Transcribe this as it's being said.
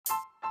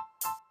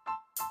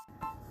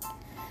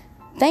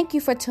Thank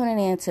you for tuning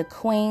in to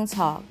Queen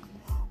Talk,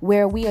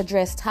 where we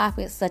address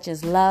topics such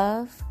as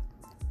love,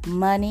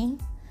 money,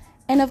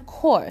 and of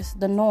course,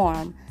 the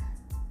norm,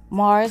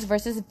 Mars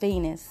versus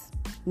Venus,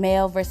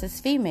 male versus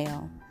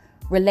female,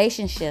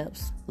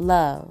 relationships,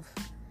 love,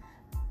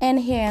 and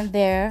here and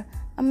there,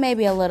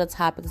 maybe a little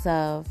topics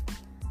of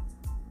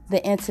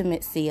the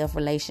intimacy of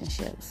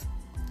relationships.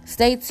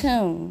 Stay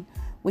tuned.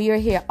 We are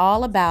here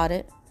all about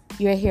it.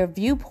 You'll hear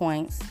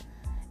viewpoints,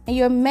 and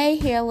you may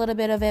hear a little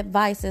bit of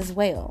advice as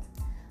well.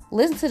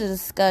 Listen to the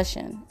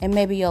discussion, and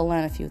maybe you'll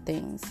learn a few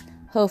things.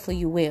 Hopefully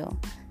you will.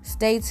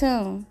 Stay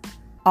tuned,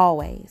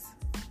 always.